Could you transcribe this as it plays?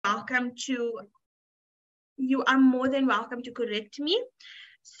more than welcome to correct me.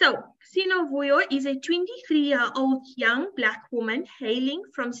 So, Sinovuyo is a 23-year-old young Black woman hailing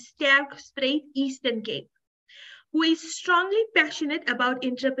from Sterkspruit, Eastern Cape, who is strongly passionate about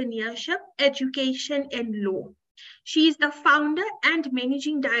entrepreneurship, education, and law. She is the founder and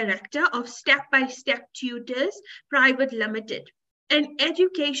managing director of Step by Step Tutors Private Limited, an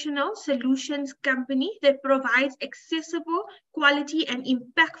educational solutions company that provides accessible, quality, and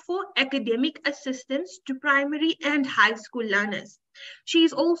impactful academic assistance to primary and high school learners. She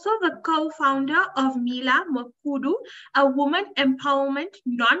is also the co-founder of Mila Mbokodo, a woman empowerment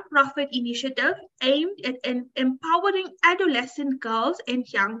non-profit initiative aimed at empowering adolescent girls and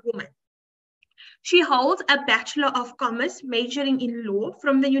young women. She holds a Bachelor of Commerce majoring in law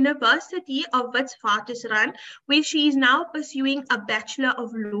from the University of Witwatersrand, where she is now pursuing a Bachelor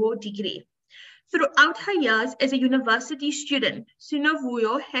of Laws Degree. Throughout her years as a university student,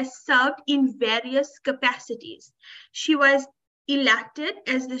 Sinovuyo has served in various capacities. She was elected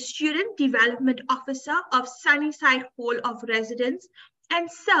as the Student Development Officer of Sunnyside Hall of Residence and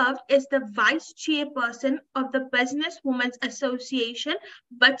served as the Vice Chairperson of the Businesswomen Association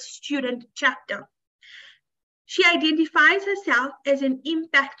Wits student chapter. She identifies herself as an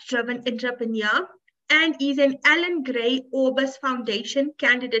impact-driven entrepreneur and is an Allan Orbis Foundation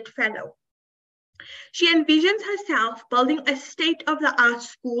candidate fellow. She envisions herself building a state-of-the-art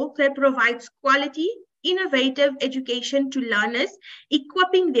school that provides quality, innovative education to learners,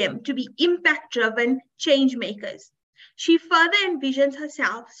 equipping them to be impact-driven change makers. She further envisions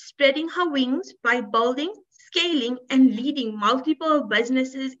herself spreading her wings by building, scaling, and leading multiple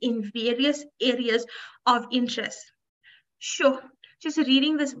businesses in various areas of interest. Sure, just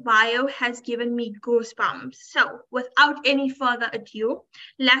reading this bio has given me goosebumps. So without any further ado,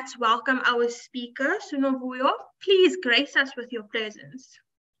 let's welcome our speaker, Sinovuyo. Please grace us with your presence.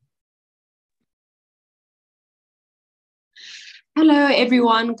 Hello,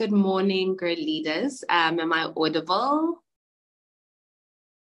 everyone. Good morning, Girleadas. Am I audible?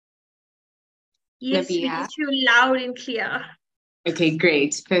 Yes, we get you loud and clear. Okay,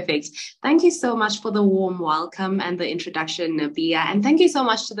 great. Perfect. Thank you so much for the warm welcome and the introduction, Nabia. And thank you so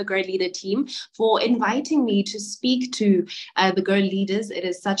much to the Girleada team for inviting me to speak to the Girleadas. It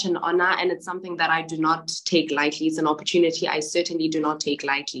is such an honor and it's something that I do not take lightly. It's an opportunity I certainly do not take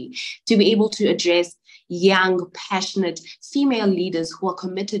lightly to be able to address young, passionate female leaders who are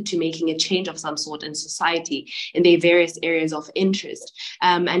committed to making a change of some sort in society in their various areas of interest,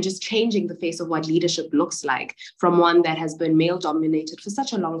 and just changing the face of what leadership looks like from one that has been male-dominated for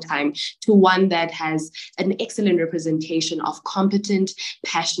such a long time to one that has an excellent representation of competent,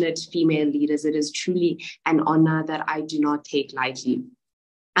 passionate female leaders. It is truly an honor that I do not take lightly.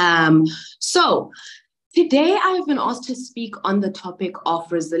 So today I have been asked to speak on the topic of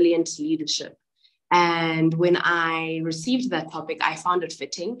resilient leadership. And when I received that topic, I found it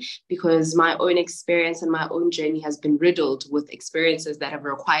fitting because my own experience and my own journey has been riddled with experiences that have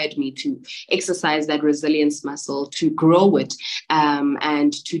required me to exercise that resilience muscle, to grow it,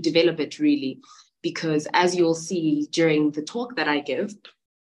 and to develop it really. Because as you'll see during the talk that I give,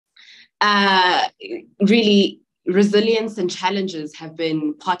 really, resilience and challenges have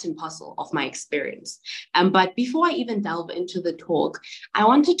been part and parcel of my experience. But before I even delve into the talk, I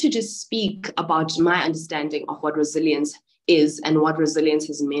wanted to just speak about my understanding of what resilience is and what resilience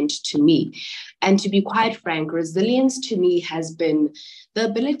has meant to me. And to be quite frank, resilience to me has been the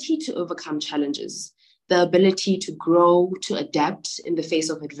ability to overcome challenges, the ability to grow, to adapt in the face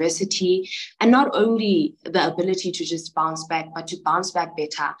of adversity, and not only the ability to just bounce back, but to bounce back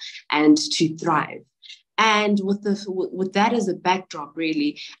better and to thrive. And with that as a backdrop,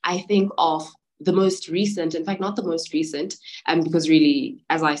 really, I think of the most recent, in fact, not the most recent, because really,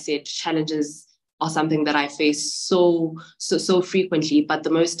 as I said, challenges are something that I face so frequently, but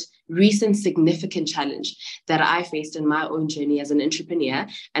the most recent significant challenge that I faced in my own journey as an entrepreneur,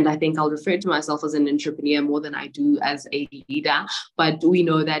 and I think I'll refer to myself as an entrepreneur more than I do as a leader, but we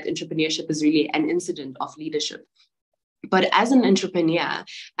know that entrepreneurship is really an incident of leadership. But as an entrepreneur,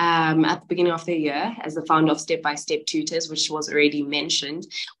 at the beginning of the year, as the founder of Step by Step Tutors, which was already mentioned,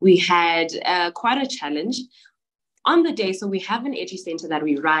 we had quite a challenge on the day. So we have an edu center that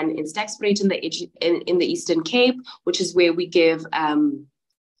we run in Sterkspruit in the Eastern Cape, which is where we give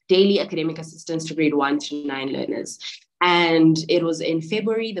daily academic assistance to grade 1 to 9 learners. And it was in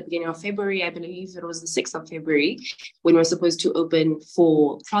February, the beginning of February, I believe it was the 6th of February, when we're supposed to open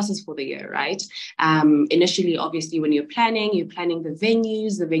for classes for the year, right? Initially, obviously, when you're planning the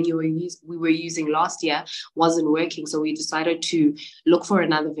venues. The venue we were using last year wasn't working. So we decided to look for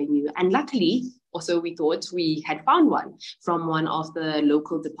another venue. And luckily, or so we thought. We had found one from one of the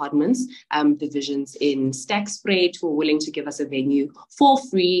local departments, divisions in Sterkspruit, who were willing to give us a venue for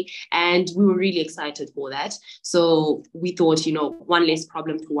free. And we were really excited for that. So we thought, one less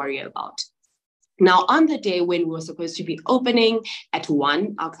problem to worry about. Now, on the day when we were supposed to be opening at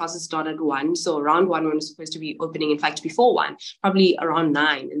 1, our classes started at 1. So around 1, we were supposed to be opening, in fact, before 1, probably around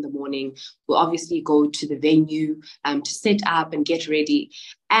 9 in the morning. We'll obviously go to the venue to set up and get ready.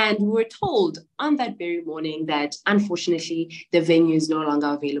 And we were told on that very morning that, unfortunately, the venue is no longer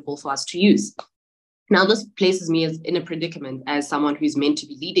available for us to use. Now, this places me in a predicament as someone who's meant to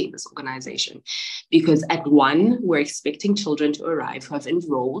be leading this organization, because at 1, we're expecting children to arrive who have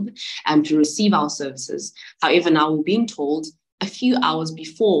enrolled and to receive our services. However, now we're being told a few hours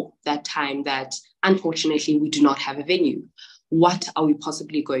before that time that, unfortunately, we do not have a venue. What are we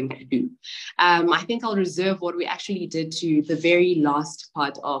possibly going to do? I think I'll reserve what we actually did to the very last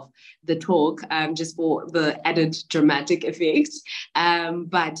part of the talk, just for the added dramatic effect.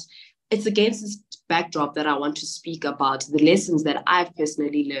 But it's against this backdrop that I want to speak about the lessons that I've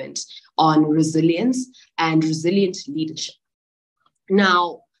personally learned on resilience and resilient leadership.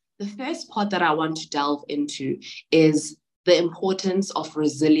 Now, the first part that I want to delve into is the importance of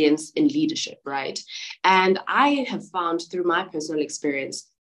resilience in leadership, right? And I have found through my personal experience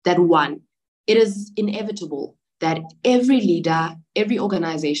that, 1, it is inevitable that every leader, every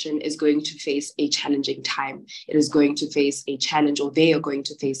organization is going to face a challenging time. It is going to face a challenge, or they are going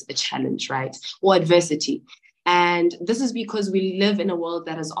to face a challenge, right? Or adversity. And this is because we live in a world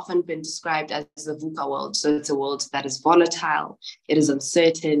that has often been described as the VUCA world. So it's a world that is volatile, it is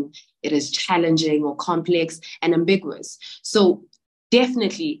uncertain, it is challenging or complex and ambiguous. So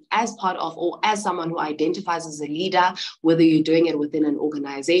definitely, as part of, or as someone who identifies as a leader, whether you're doing it within an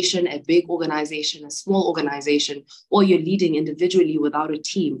organization, a big organization, a small organization, or you're leading individually without a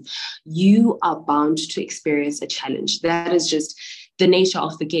team, you are bound to experience a challenge. That is just the nature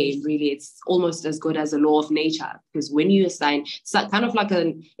of the game, really. It's almost as good as a law of nature, because when you assign, it's kind of like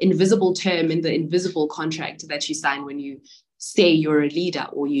an invisible term in the invisible contract that you sign when you say you're a leader,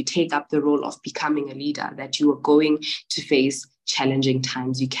 or you take up the role of becoming a leader, that you are going to face challenging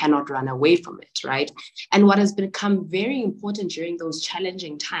times. You cannot run away from it, right? And what has become very important during those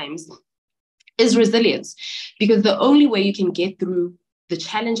challenging times is resilience, because the only way you can get through the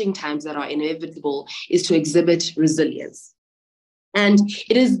challenging times that are inevitable is to exhibit resilience. And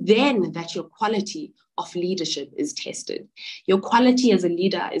it is then that your quality of leadership is tested. Your quality as a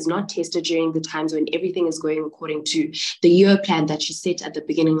leader is not tested during the times when everything is going according to the year plan that you set at the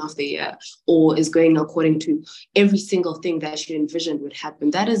beginning of the year, or is going according to every single thing that you envisioned would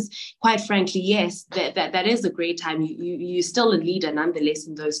happen. That is, quite frankly, yes, that is a great time. You're still a leader nonetheless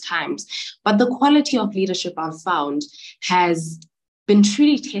in those times. But the quality of leadership I've found has been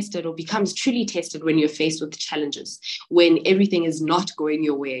truly tested, or becomes truly tested, when you're faced with challenges, when everything is not going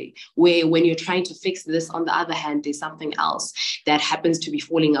your way, where when you're trying to fix this, on the other hand, there's something else that happens to be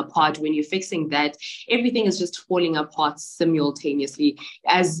falling apart. When you're fixing that, everything is just falling apart simultaneously,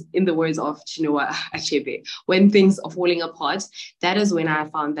 as in the words of Chinua Achebe. When things are falling apart, that is when I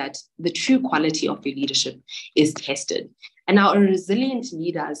found that the true quality of your leadership is tested. And now, a resilient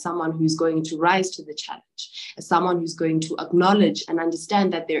leader is someone who's going to rise to the challenge, as someone who's going to acknowledge and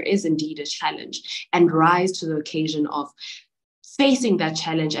understand that there is indeed a challenge, and rise to the occasion of facing that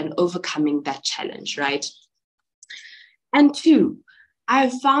challenge and overcoming that challenge, right? And 2,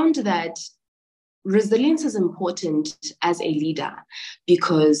 I've found that resilience is important as a leader,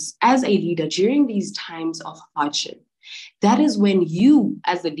 because as a leader, during these times of hardship, that is when you,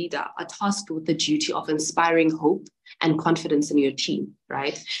 as a leader, are tasked with the duty of inspiring hope and confidence in your team,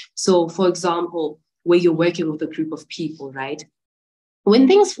 right? So, for example, where you're working with a group of people, right? When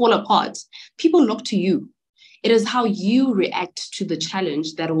things fall apart, people look to you. It is how you react to the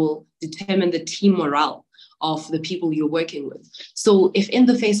challenge that will determine the team morale of the people you're working with. So if in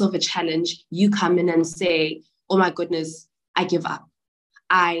the face of a challenge, you come in and say, oh my goodness, I give up,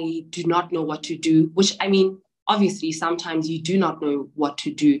 I do not know what to do, which, I mean, obviously, sometimes you do not know what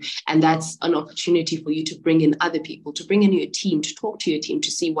to do. And that's an opportunity for you to bring in other people, to bring in your team, to talk to your team,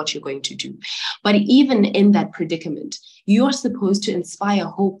 to see what you're going to do. But even in that predicament, you're supposed to inspire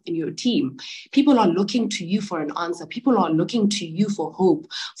hope in your team. People are looking to you for an answer. People are looking to you for hope,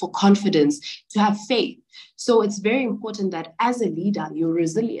 for confidence, to have faith. So it's very important that as a leader, you're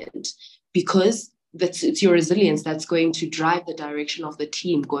resilient, because it's your resilience that's going to drive the direction of the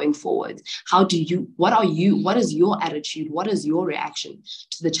team going forward. What is your attitude? What is your reaction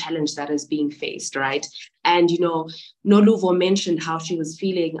to the challenge that is being faced, right? And, Noluvo mentioned how she was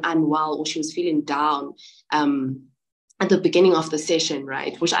feeling unwell, or she was feeling down at the beginning of the session,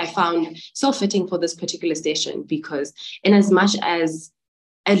 right, which I found so fitting for this particular session, because in as much as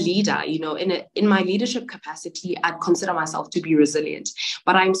a leader, you know, in my leadership capacity, I'd consider myself to be resilient.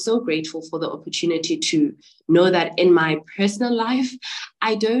 But I'm so grateful for the opportunity to know that in my personal life,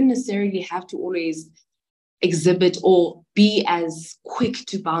 I don't necessarily have to always exhibit or be as quick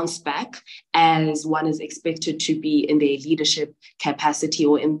to bounce back as one is expected to be in their leadership capacity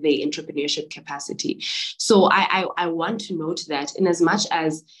or in their entrepreneurship capacity. So I want to note that in as much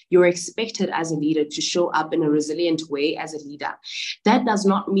as you're expected as a leader to show up in a resilient way as a leader, that does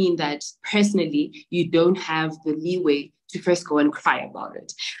not mean that personally you don't have the leeway to first go and cry about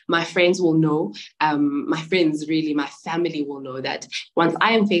it. My friends will know, my family will know that once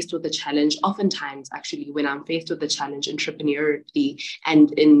I am faced with a challenge, oftentimes actually when I'm faced with a challenge entrepreneurially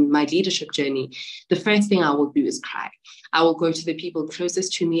and in my leadership journey, the first thing I will do is cry. I will go to the people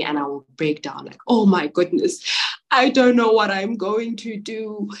closest to me and I will break down like, oh my goodness, I don't know what I'm going to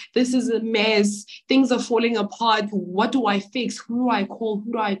do. This is a mess. Things are falling apart. What do I fix? Who do I call?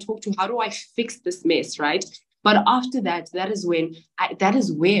 Who do I talk to? How do I fix this mess, right? But after that, that is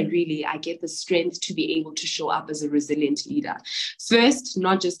where really I get the strength to be able to show up as a resilient leader. First,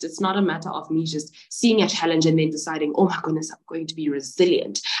 it's not a matter of me just seeing a challenge and then deciding, oh my goodness, I'm going to be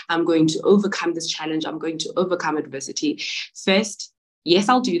resilient. I'm going to overcome this challenge. I'm going to overcome adversity. First, yes,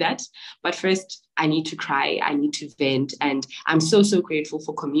 I'll do that. But first, I need to cry. I need to vent. And I'm so, so grateful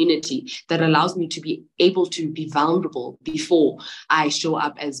for community that allows me to be able to be vulnerable before I show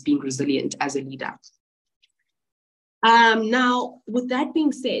up as being resilient as a leader. Now, with that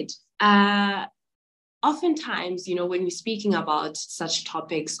being said, oftentimes, you know, when we're speaking about such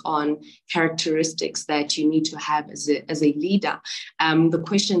topics on characteristics that you need to have as a leader, the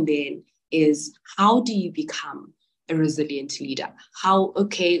question then is, how do you become a resilient leader?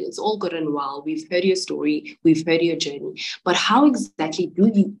 Okay, it's all good and well. We've heard your story, we've heard your journey, but how exactly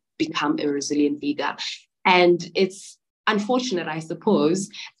do you become a resilient leader? And it's unfortunate, I suppose,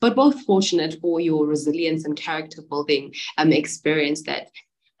 but both fortunate for your resilience and character building experience that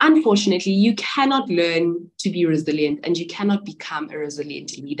unfortunately you cannot learn to be resilient and you cannot become a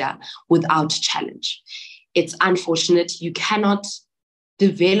resilient leader without challenge. It's unfortunate. You cannot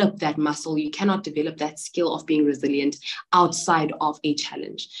develop that muscle. You cannot develop that skill of being resilient outside of a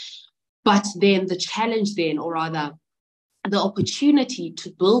challenge. But then the challenge then, or rather, the opportunity to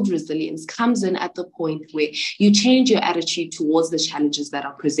build resilience comes in at the point where you change your attitude towards the challenges that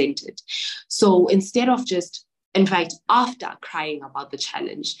are presented. So instead of just, in fact, after crying about the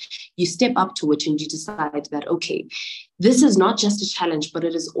challenge, you step up to it and you decide that, okay, this is not just a challenge, but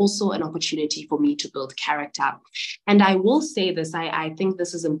it is also an opportunity for me to build character. And I will say this, I think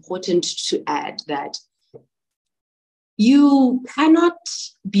this is important to add, that you cannot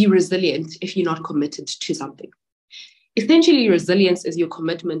be resilient if you're not committed to something. Essentially, resilience is your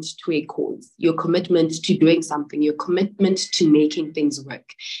commitment to a cause, your commitment to doing something, your commitment to making things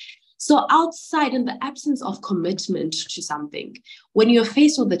work. So outside, in the absence of commitment to something, when you're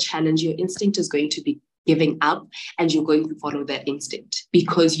faced with a challenge, your instinct is going to be giving up and you're going to follow that instinct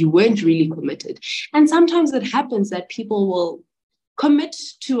because you weren't really committed. And sometimes it happens that people will commit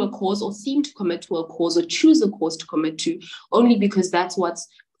to a cause or seem to commit to a cause or choose a cause to commit to only because that's what's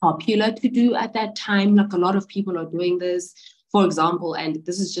popular to do at that time. Like a lot of people are doing this, for example, and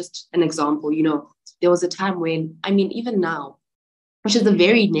this is just an example, you know, there was a time when, I mean, even now, which is a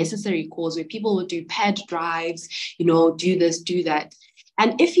very necessary cause where people would do pad drives, you know, do this, do that.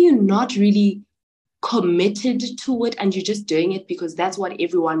 And if you're not really committed to it and you're just doing it because that's what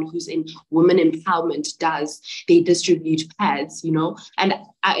everyone who's in women empowerment does, they distribute pads, you know. And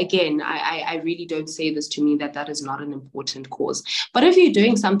I really don't say this to mean that that is not an important cause. But if you're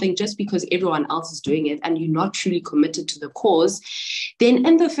doing something just because everyone else is doing it and you're not truly committed to the cause, then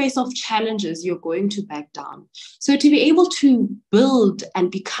in the face of challenges, you're going to back down. So to be able to build and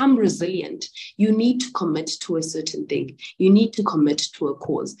become resilient, you need to commit to a certain thing. You need to commit to a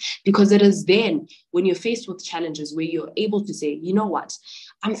cause, because it is then when you're faced with challenges where you're able to say, you know what,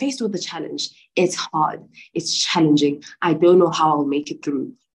 I'm faced with a challenge. It's hard. It's challenging. I don't know how I'll make it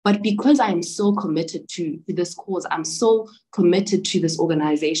through. But because I'm so committed to this cause, I'm so committed to this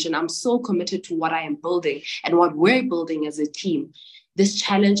organization, I'm so committed to what I am building and what we're building as a team, this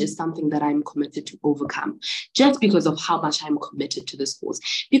challenge is something that I'm committed to overcome just because of how much I'm committed to this cause.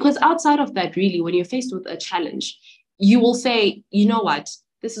 Because outside of that, really, when you're faced with a challenge, you will say, you know what?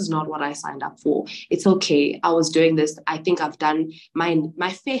 This is not what I signed up for. It's okay. I was doing this. I think I've done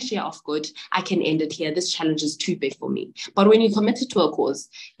my fair share of good. I can end it here. This challenge is too big for me. But when you're committed to a cause,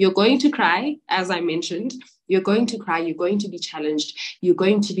 you're going to cry, as I mentioned. You're going to cry. You're going to be challenged. You're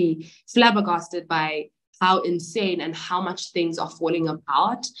going to be flabbergasted by how insane and how much things are falling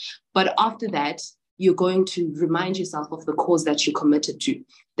apart. But after that, you're going to remind yourself of the cause that you committed to,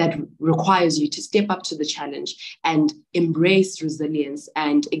 that requires you to step up to the challenge and embrace resilience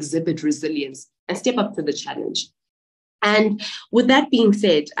and exhibit resilience and step up to the challenge. And with that being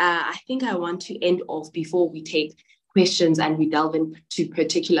said, I think I want to end off before we take questions and we delve into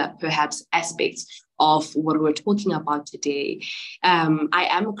particular, perhaps, aspects of what we're talking about today. I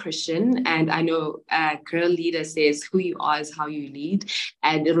am a Christian, and I know Girleada says who you are is how you lead,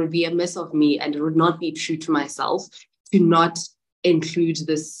 and it would be amiss of me, and it would not be true to myself to not include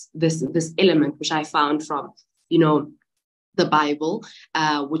this element, which I found from, the Bible,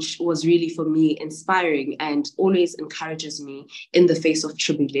 which was really for me inspiring and always encourages me in the face of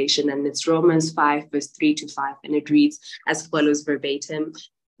tribulation. And it's Romans 5, verse 3-5, and it reads as follows verbatim: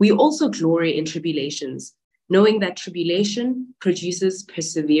 "We also glory in tribulations, knowing that tribulation produces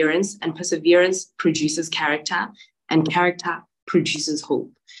perseverance, and perseverance produces character, and character produces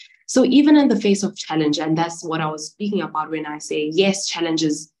hope." So even in the face of challenge, and that's what I was speaking about when I say, yes,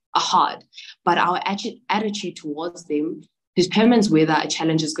 challenges are hard, but our attitude towards them determines whether a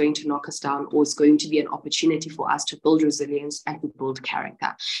challenge is going to knock us down or it's going to be an opportunity for us to build resilience and to build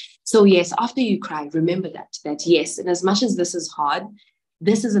character. So yes, after you cry, remember that yes, and as much as this is hard,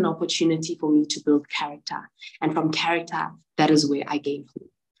 this is an opportunity for me to build character. And from character, that is where I gain hope.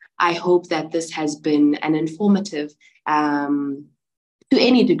 I hope that this has been an informative, to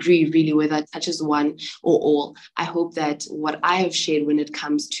any degree, really, whether it touches one or all. I hope that what I have shared when it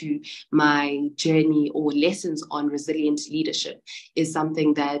comes to my journey or lessons on resilient leadership is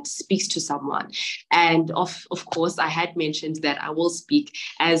something that speaks to someone. And of course, I had mentioned that I will speak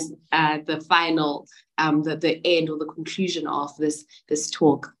as the final, the end or the conclusion of this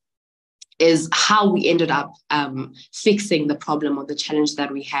talk is how we ended up fixing the problem or the challenge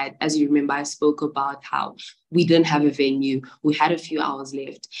that we had. As you remember, I spoke about how we didn't have a venue. We had a few hours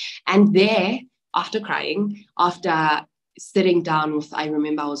left. And there, after crying, after sitting down with, I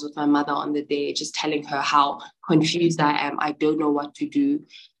remember I was with my mother on the day, just telling her how confused I am. I don't know what to do.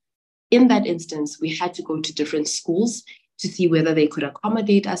 In that instance, we had to go to different schools to see whether they could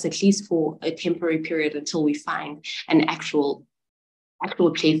accommodate us, at least for a temporary period, until we find an actual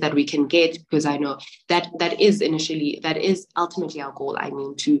place that we can get, because I know that is ultimately our goal. I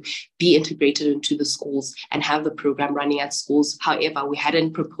mean, to be integrated into the schools and have the program running at schools. However, we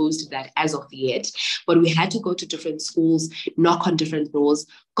hadn't proposed that as of yet, but we had to go to different schools, knock on different doors,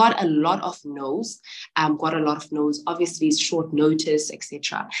 got a lot of no's, obviously short notice,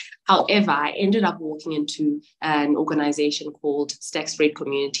 etc. However, I ended up walking into an organization called Sterkspruit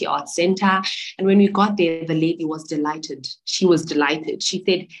Community Arts Center. And when we got there, the lady was delighted. She was delighted. She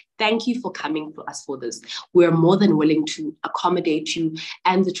said, "Thank you for coming to us for this. We're more than willing to accommodate you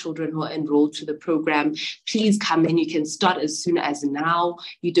and the children who are enrolled to the program. Please come in. You can start as soon as now.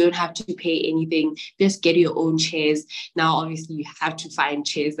 You don't have to pay anything. Just get your own chairs." Now, obviously, you have to find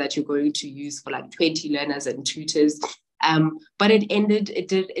chairs that you're going to use for like 20 learners and tutors. But it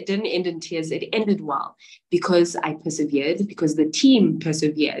didn't end in tears. It ended well because I persevered, because the team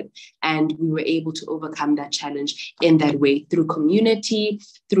persevered, and we were able to overcome that challenge in that way through community,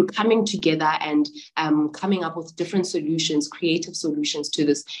 through coming together and coming up with different solutions, creative solutions to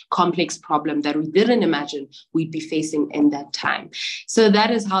this complex problem that we didn't imagine we'd be facing in that time. So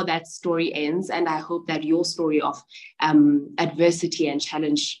that is how that story ends. And I hope that your story of adversity and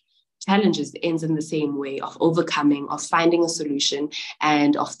challenges ends in the same way, of overcoming, of finding a solution,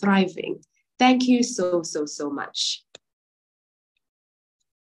 and of thriving. Thank you so much.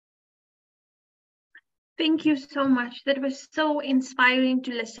 Thank you so much. That was so inspiring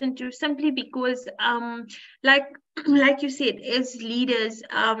to listen to, simply because, like you said, as leaders,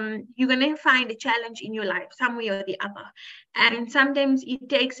 you're going to find a challenge in your life, some way or the other. And sometimes it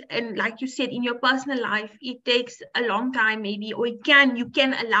takes, and like you said, in your personal life, it takes a long time maybe, or you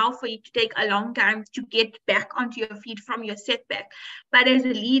can allow for it to take a long time to get back onto your feet from your setback. But as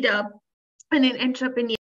a leader and an entrepreneur,